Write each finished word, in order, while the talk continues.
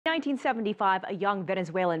1975, a young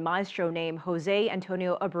Venezuelan maestro named Jose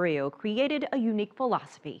Antonio Abreu created a unique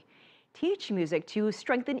philosophy. Teach music to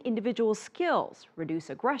strengthen individual skills, reduce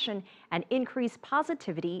aggression, and increase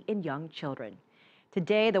positivity in young children.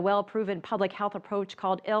 Today, the well-proven public health approach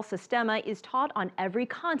called El Sistema is taught on every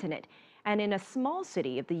continent. And in a small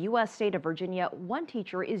city of the U.S. state of Virginia, one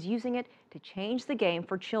teacher is using it to change the game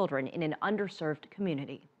for children in an underserved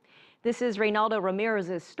community. This is Rey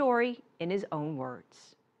Ramirez's story in his own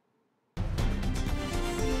words.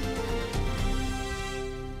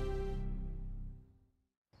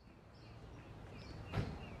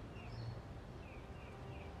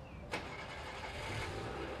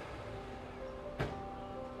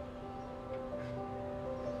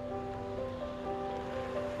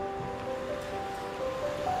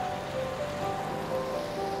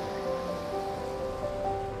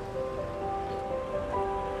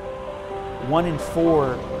 One in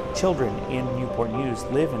 4 children in Newport News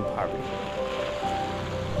live in poverty.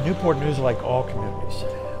 Newport News, like all communities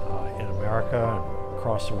in America and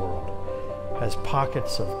across the world, has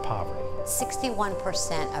pockets of poverty.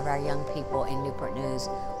 61% of our young people in Newport News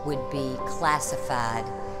would be classified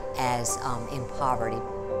as in poverty.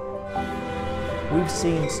 We've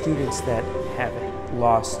seen students that have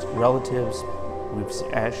lost relatives. We've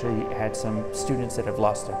actually had some students that have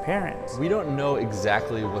lost their parents. We don't know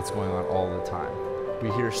exactly what's going on all the time.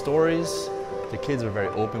 We hear stories, the kids are very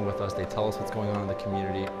open with us, they tell us what's going on in the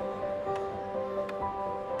community.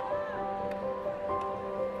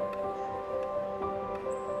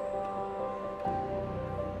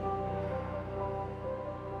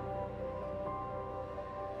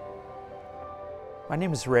 My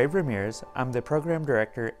name is Rey Ramirez. I'm the program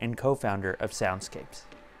director and co-founder of Soundscapes.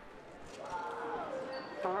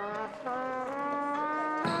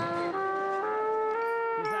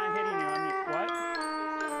 He's not hitting you on your, what?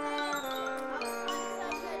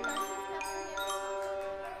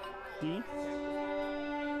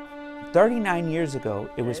 39 years ago,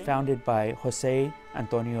 it was founded by Jose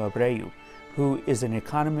Antonio Abreu, who is an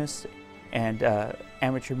economist and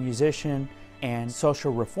amateur musician and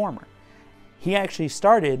social reformer. He actually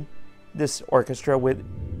started this orchestra with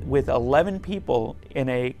 11 people in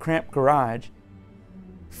a cramped garage.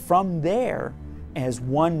 From there, has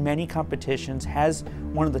won many competitions, has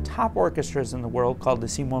one of the top orchestras in the world called the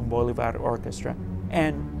Simon Bolivar Orchestra,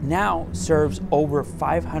 and now serves over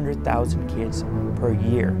 500,000 kids per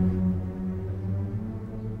year.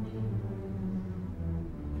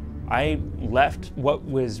 I left what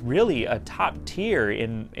was really a top tier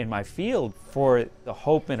in my field for the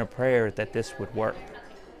hope and a prayer that this would work.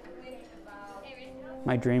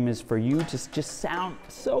 My dream is for you to just sound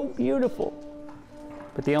so beautiful.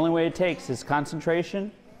 But the only way it takes is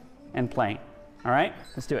concentration and playing. All right,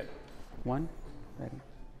 let's do it. 1, ready.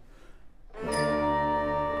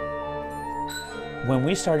 When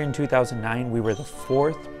we started in 2009, we were the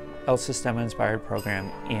 4th El Sistema inspired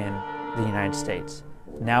program in the United States.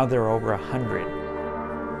 Now there are over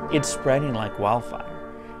 100. It's spreading like wildfire.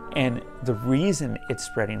 And the reason it's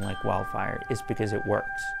spreading like wildfire is because it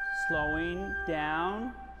works. Slowing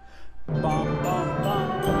down. Bum, bum,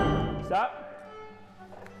 bum. Stop.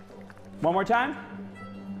 One more time.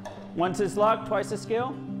 Once is luck, twice is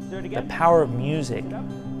skill. Do it again. The power of music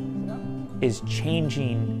is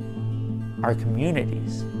changing our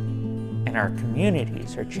communities, and our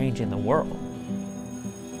communities are changing the world.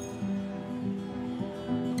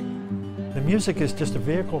 The music is just a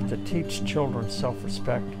vehicle to teach children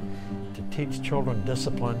self-respect, to teach children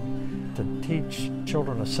discipline, to teach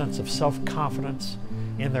children a sense of self-confidence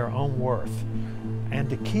in their own worth, and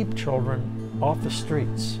to keep children off the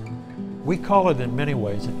streets. We call it in many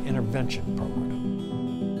ways an intervention program.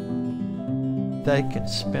 They can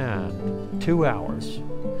spend 2 hours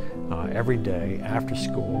every day after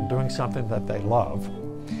school doing something that they love,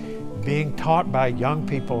 being taught by young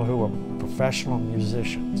people who are professional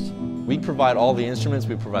musicians. We provide all the instruments,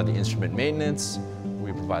 we provide the instrument maintenance,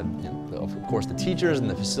 we provide, of course, the teachers and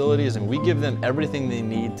the facilities, and we give them everything they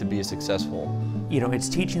need to be successful. You know, it's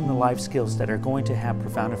teaching the life skills that are going to have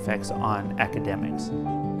profound effects on academics.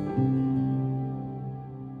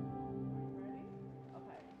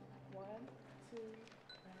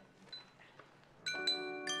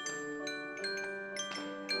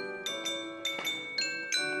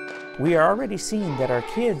 We are already seeing that our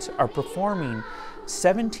kids are performing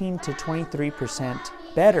 17 to 23%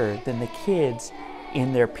 better than the kids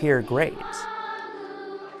in their peer grades.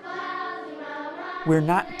 We're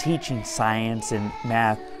not teaching science and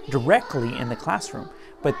math directly in the classroom,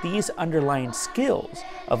 but these underlying skills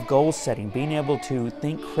of goal setting, being able to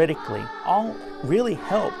think critically, all really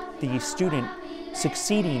help the student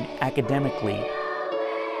succeeding academically.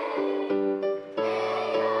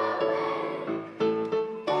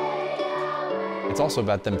 It's also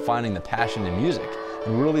about them finding the passion in music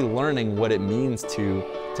and really learning what it means to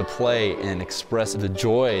play and express the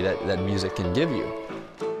joy that music can give you.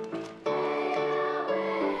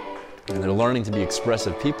 And they're learning to be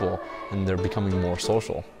expressive people, and they're becoming more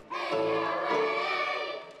social.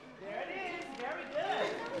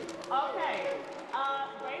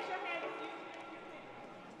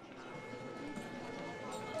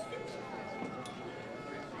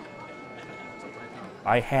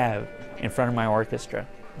 I have in front of my orchestra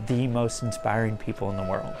the most inspiring people in the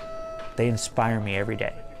world. They inspire me every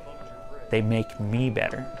day. They make me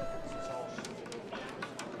better.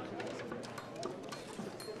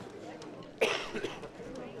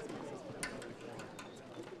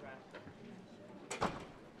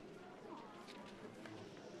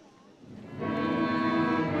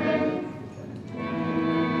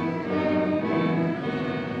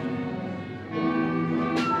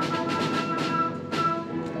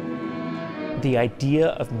 The idea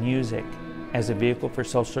of music as a vehicle for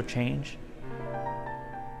social change,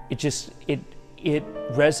 it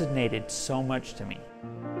resonated so much to me.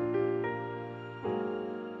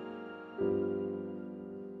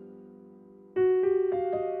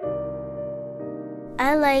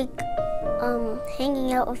 I like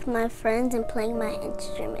hanging out with my friends and playing my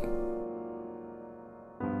instrument.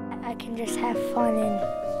 I can just have fun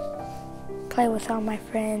and play with all my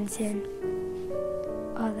friends and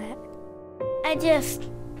all that. I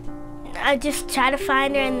just try to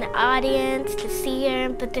find her in the audience to see her,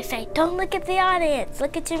 but they say, don't look at the audience,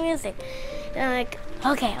 look at your music. And I'm like,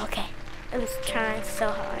 okay. I'm just trying so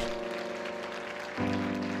hard.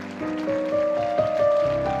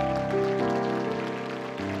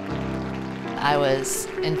 I was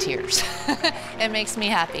in tears. It makes me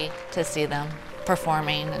happy to see them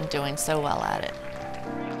performing and doing so well at it.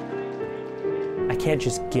 I can't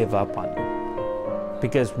just give up on them,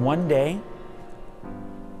 because one day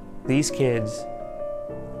these kids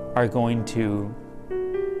are going to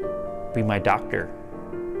be my doctor,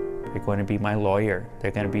 they're going to be my lawyer,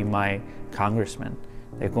 they're going to be my congressman,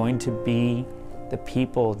 they're going to be the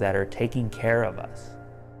people that are taking care of us.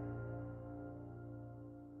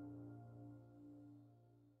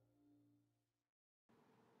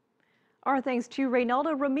 Our thanks to Rey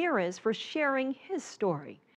Ramirez for sharing his story.